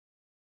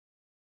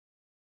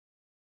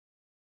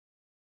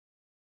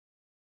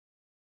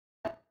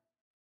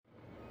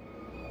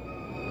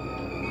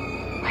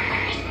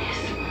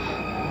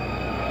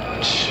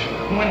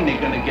When are they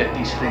gonna get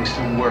these things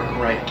to work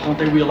right? Don't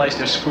they realize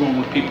they're screwing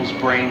with people's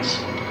brains?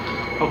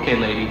 Okay,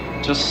 lady,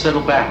 just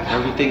settle back.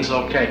 Everything's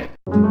okay.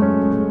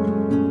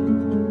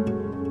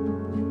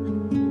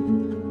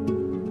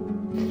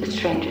 The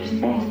strangest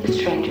thing, the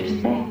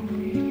strangest thing.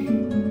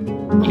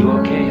 You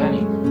okay,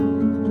 honey?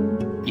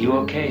 You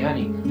okay,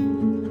 honey?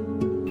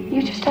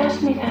 You just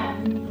asked me that.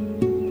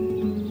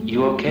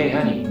 You okay,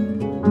 honey?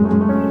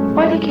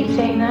 Why do you keep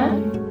saying that?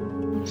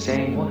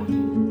 Saying what?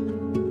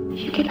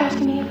 You keep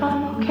asking me if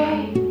I'm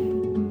okay.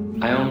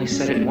 I only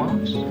said it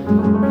once.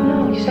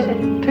 No, you said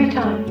it 3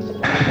 times.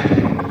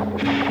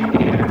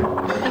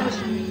 That was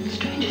the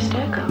strangest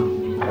echo.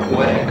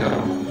 What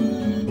echo?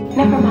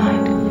 Never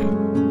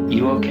mind.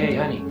 You okay,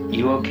 honey?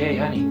 You okay,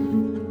 honey?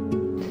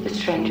 The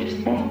strangest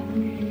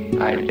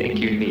thing. I think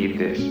you need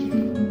this.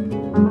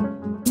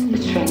 The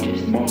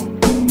strangest thing.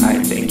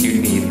 I think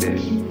you need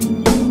this.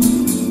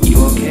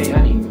 You okay,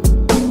 honey?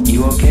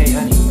 You okay,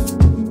 honey?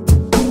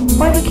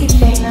 Why do you keep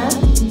saying that?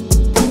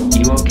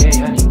 You okay,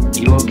 honey?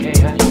 You okay,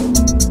 honey?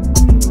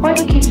 Why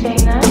do you keep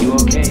saying that? You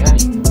okay,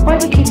 honey? Why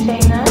do you keep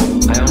saying that?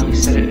 I only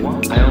said it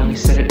once. I only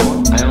said it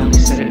once. I only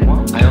said it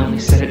once. I only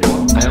said it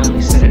once. I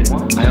only said it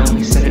once. I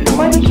only said it once.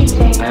 Why do you keep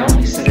saying that? I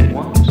only said it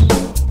once.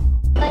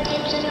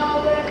 Attention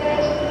all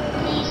workers,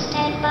 please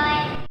stand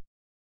by.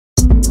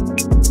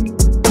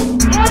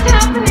 What's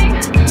happening?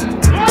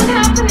 What's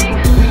happening?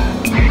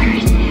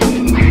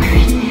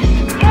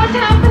 What's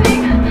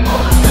happening?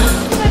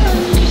 I don't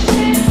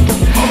understand.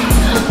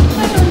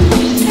 I don't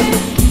understand.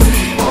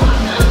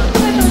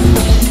 I don't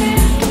understand.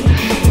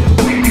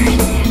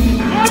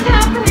 What's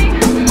happening?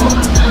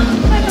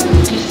 I don't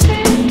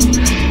understand.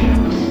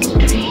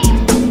 Dream.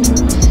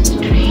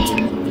 Dream.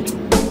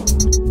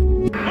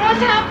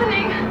 What's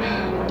happening?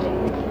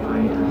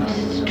 This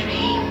is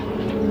dream.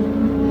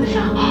 It's a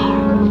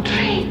horrible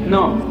dream.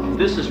 No,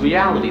 this is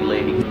reality,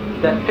 lady.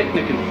 That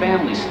picnic and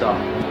family stuff,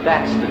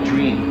 that's the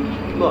dream.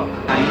 Look,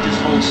 now you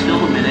just hold still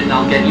a minute and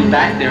I'll get you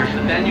back there,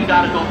 but then you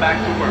gotta go back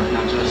to work.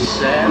 Now just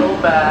settle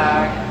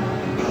back.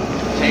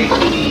 Take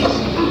it easy.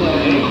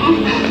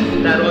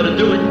 That ought to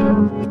do it.